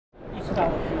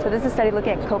So this is a study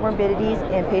looking at comorbidities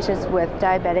in patients with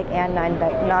diabetic and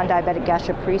non-diabetic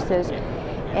gastroparesis.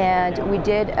 And we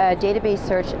did a database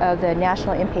search of the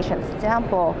national inpatient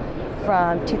sample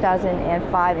from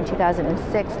 2005 and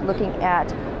 2006, looking at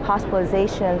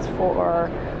hospitalizations for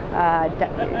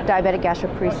diabetic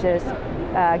gastroparesis,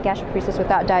 gastroparesis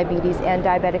without diabetes, and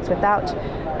diabetics without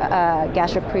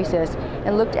gastroparesis,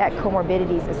 and looked at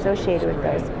comorbidities associated with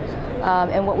those.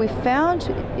 And what we found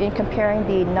in comparing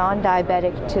the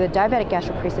non-diabetic to the diabetic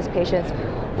gastroparesis patients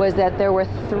was that there were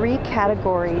 3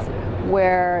 categories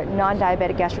where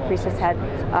non-diabetic gastroparesis had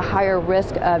a higher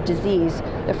risk of disease.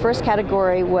 The first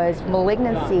category was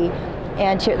malignancy,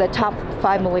 and the top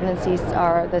 5 malignancies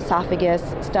are the esophagus,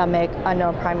 stomach,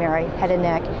 unknown primary, head and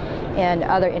neck, and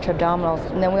other intra-abdominals.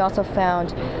 And then we also found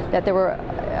that there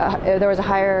was a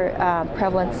higher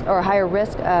prevalence or a higher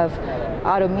risk of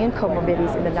autoimmune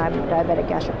comorbidities in the non-diabetic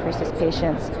gastroparesis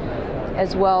patients,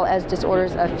 as well as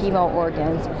disorders of female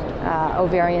organs,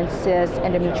 ovarian cysts,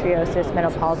 endometriosis,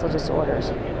 menopausal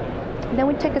disorders. Then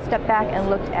we took a step back and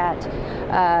looked at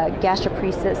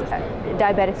gastroparesis,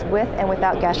 diabetics with and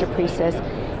without gastroparesis,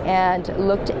 and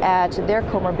looked at their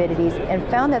comorbidities and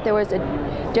found that there was a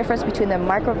difference between the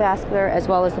microvascular as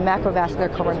well as the macrovascular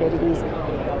comorbidities.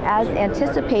 As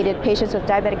anticipated, patients with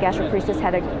diabetic gastroparesis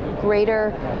had a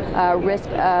greater risk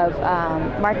of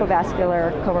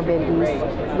microvascular comorbidities,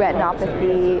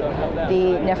 retinopathy,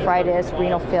 the nephritis,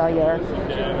 renal failure.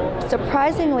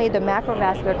 Surprisingly, the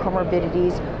macrovascular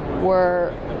comorbidities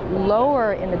were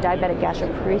lower in the diabetic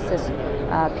gastroparesis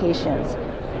patients.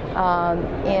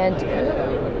 And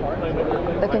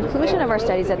the conclusion of our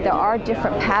study is that there are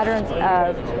different patterns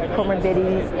of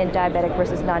comorbidities in diabetic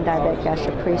versus non-diabetic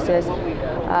gastroparesis.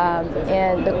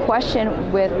 And the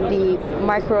question with the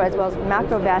micro as well as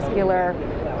macrovascular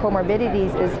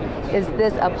comorbidities is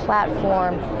this a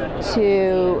platform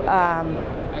to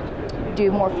do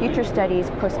more future studies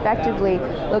prospectively,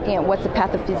 looking at what's the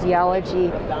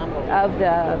pathophysiology of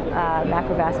the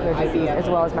macrovascular disease as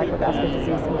well as microvascular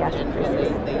disease in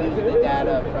gastroparesis. They use the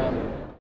data from